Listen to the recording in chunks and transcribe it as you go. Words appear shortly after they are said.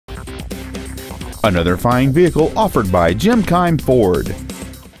Another fine vehicle offered by Keim Ford.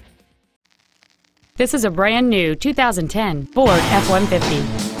 This is a brand new 2010 Ford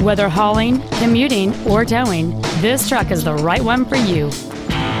F-150. Whether hauling, commuting, or towing, this truck is the right one for you.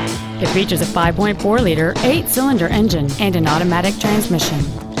 It features a 5.4-liter, 8-cylinder engine and an automatic transmission.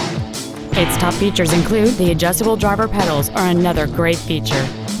 Its top features include the adjustable driver pedals are another great feature.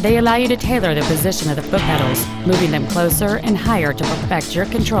 They allow you to tailor the position of the foot pedals, moving them closer and higher to perfect your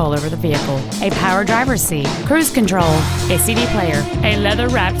control over the vehicle. A power driver's seat, cruise control, a CD player, a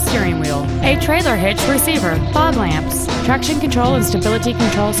leather-wrapped steering wheel, a trailer hitch receiver, fog lamps, traction control and stability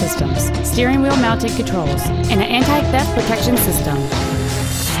control systems, steering wheel mounted controls, and an anti-theft protection system.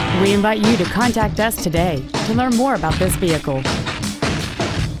 We invite you to contact us today to learn more about this vehicle.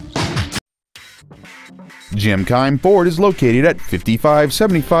 Keim Ford is located at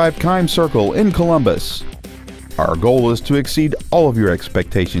 5575 Keimcircle in Columbus. Our goal is to exceed all of your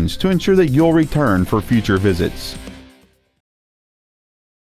expectations to ensure that you'll return for future visits.